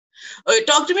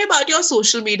Talk to me about your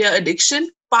social media addiction.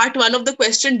 Part one of the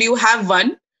question, do you have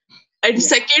one? And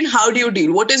second, how do you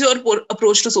deal? What is your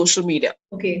approach to social media?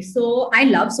 Okay, so I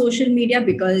love social media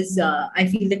because I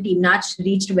feel the Team Natch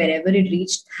reached wherever it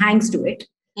reached thanks to it.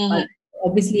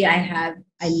 Obviously, I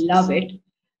love it,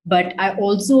 but I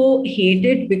also hate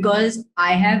it because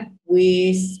I have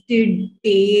wasted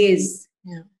days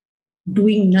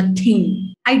doing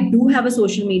nothing. I do have a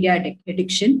social media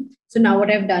addiction. So now what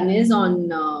I've done is on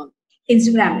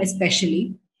Instagram,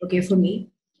 especially, okay, for me,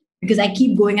 because I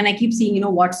keep going and I keep seeing,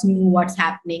 what's new, what's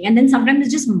happening. And then sometimes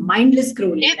it's just mindless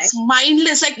scrolling. It's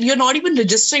mindless. Like you're not even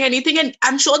registering anything. And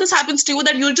I'm sure this happens to you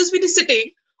that you'll just be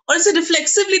sitting or it's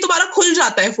reflexively tumhara khul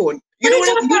jata hai phone. You know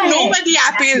where the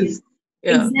app is.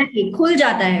 Yeah. Exactly. Khul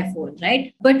jata hai phone,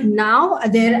 right? But now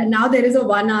there is a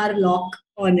 1 hour lock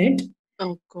on it.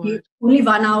 Oh God. Only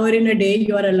 1 hour in a day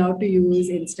you are allowed to use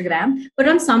Instagram. But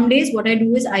on some days, what I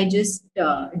do is I just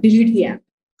delete the app.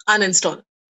 Uninstall.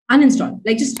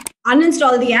 Like just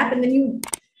uninstall the app and then you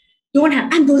don't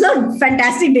have. And those are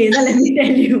fantastic days, let me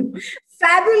tell you.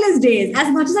 Fabulous days.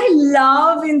 As much as I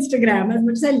love Instagram, as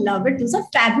much as I love it, those are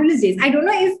fabulous days. I don't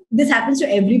know if this happens to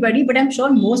everybody, but I'm sure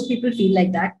most people feel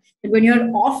like that. That when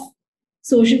you're off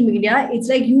social media, it's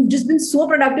like you've just been so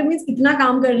productive, means itna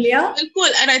kaam kar liya.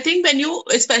 Cool. And I think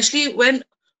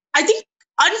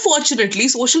unfortunately,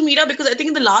 social media, because I think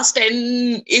in the last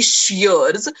 10-ish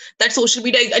years that social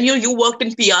media, and you worked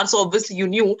in PR, so obviously you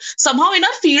knew, somehow in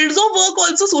our fields of work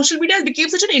also, social media has become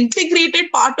such an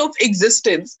integrated part of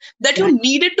existence that you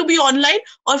needed to be online,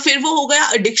 or fir wo ho gaya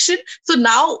addiction. So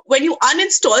now when you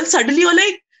uninstall, suddenly you're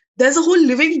like, there's a whole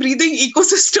living, breathing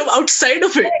ecosystem outside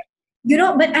of it.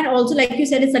 And also, like you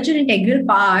said, it's such an integral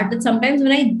part that sometimes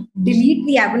when I delete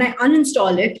the app, when I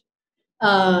uninstall it,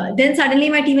 then suddenly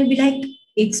my team will be like,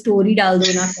 एक story डाल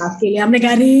दो ना class के लिए. हमने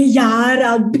कहा अरे यार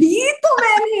अभी तो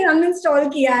मैंने uninstall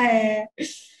किया है.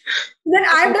 Then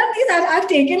I've done this. I've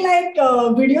taken like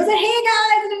videos and hey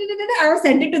guys, I have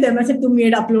sent it to them. I said तुम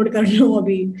ये upload कर लो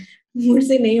अभी,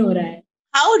 मुझसे नहीं हो रहा है.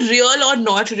 How real or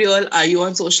not real are you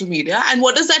on social media, and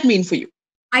what does that mean for you?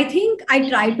 I think I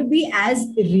try to be as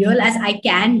real as I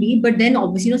can be, but then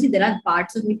obviously, there are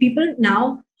parts of me. People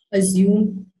now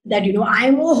assume that,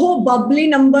 I'm bubbly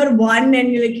number one,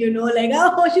 and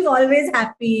she's always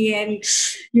happy, and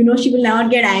she will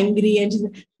not get angry,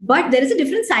 but there is a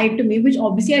different side to me which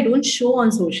obviously I don't show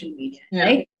on social media,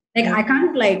 right? Like I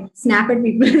can't snap at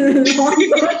people on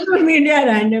social media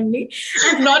randomly.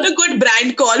 Not a good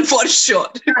brand call for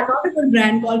sure. Not a good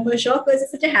brand call for sure, because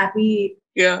it's such a happy,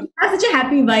 it has such a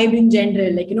happy vibe in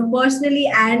general, personally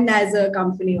and as a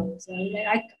company also.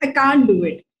 I can't do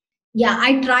it. Yeah,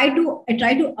 I try to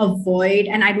avoid,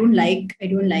 and I don't like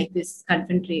this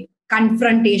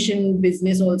confrontation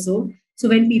business also. So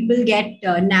when people get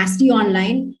nasty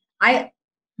online, I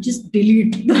just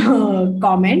delete the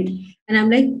comment and I'm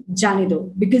like, Jane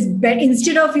do, because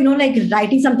instead of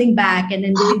writing something back and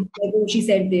then she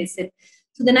said this,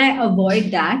 so then I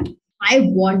avoid that. I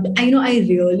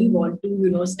really want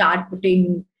to start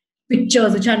putting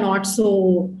pictures which are not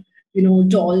so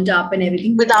dolled up and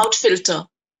everything, without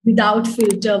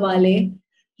filter wale.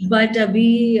 But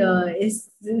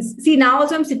see, now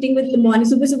also I'm sitting with morning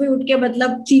subah utھ ke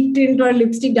matlab cheek tint or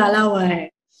lipstick dala hua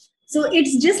hai. So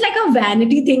it's just like a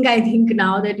vanity thing, I think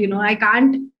now that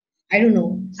I don't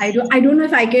know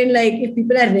if I can, if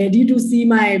people are ready to see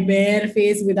my bare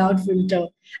face without filter,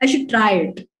 I should try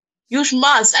it. You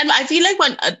must. And I feel like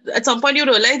when at some point you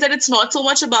realize that it's not so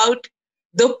much about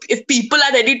if people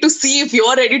are ready to see, if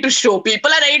you're ready to show. People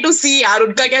are ready to see, yaar,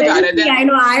 unka kya ja raha hai. I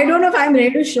know. I don't know if I'm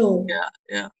ready to show.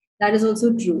 Yeah. That is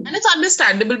also true. And it's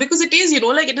understandable because it is,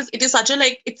 it is such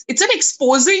a, it's an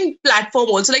exposing platform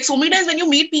also. Like so many times when you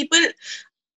meet people,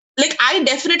 like I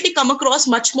definitely come across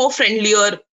much more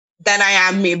friendlier than I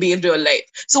am maybe in real life.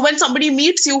 So when somebody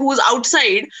meets you who's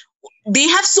outside, they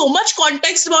have so much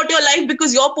context about your life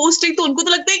because you're posting, to unko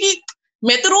to lagta hai ki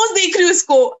main to roz dekh rahi hu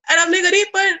isko, and I'm like, arey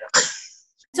par.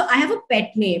 So I have a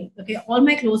pet name. Okay, all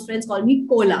my close friends call me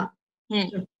Cola.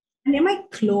 And they're my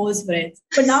close friends.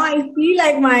 But now I feel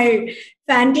like my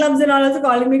fan clubs and all also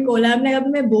calling me Cola. I'm like, अब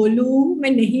मैं बोलूँ,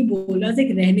 मैं नहीं बोलूँ, ऐसे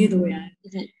रहने दो यार.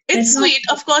 It's sweet.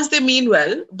 Of course, they mean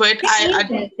well, but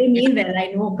they mean well. I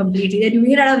know completely. They're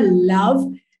doing it out of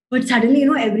love. But suddenly,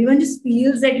 everyone just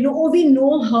feels that, oh, we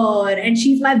know her and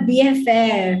she's my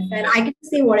BFF and I can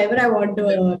say whatever I want to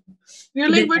her. You're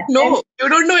like, but no, you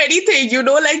don't know anything. You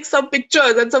know, like some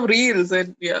pictures and some reels,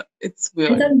 and yeah, it's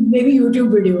weird. And some maybe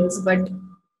YouTube videos, but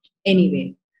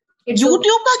anyway.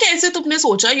 YouTube ka kaise tumne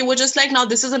socha? You were just like, now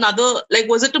this is another, like,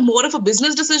 was it more of a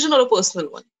business decision or a personal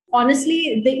one?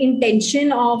 honestly, the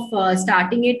intention of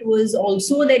starting it was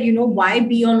also that, why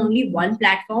be on only one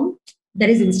platform, that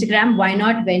is Instagram? Why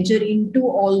not venture into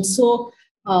also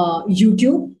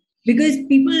YouTube? Because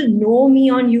people know me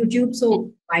on YouTube,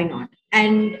 so why not?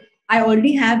 And I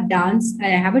already have dance. I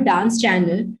have a dance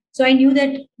channel, so I knew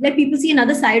that let people see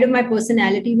another side of my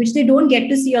personality, which they don't get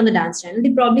to see on the dance channel.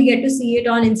 They probably get to see it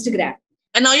on Instagram.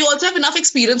 And now you also have enough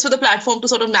experience with the platform to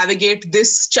sort of navigate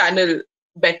this channel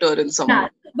better in some way.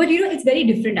 But it's very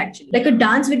different actually. Like a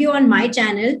dance video on my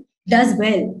channel does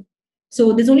well.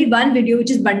 So there's only one video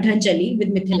which is Bandhan Chali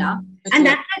with Mithila, and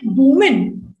that's like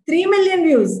booming, 3 million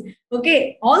views.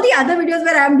 Okay, all the other videos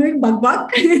where I'm doing bug,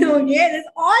 okay, there's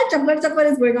all chapar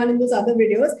is going on in those other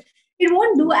videos. It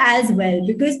won't do as well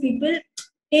because people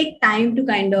take time to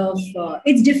kind of.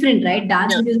 It's different, right?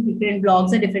 Dance videos are different,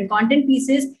 blogs are different, content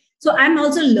pieces. So I'm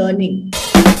also learning.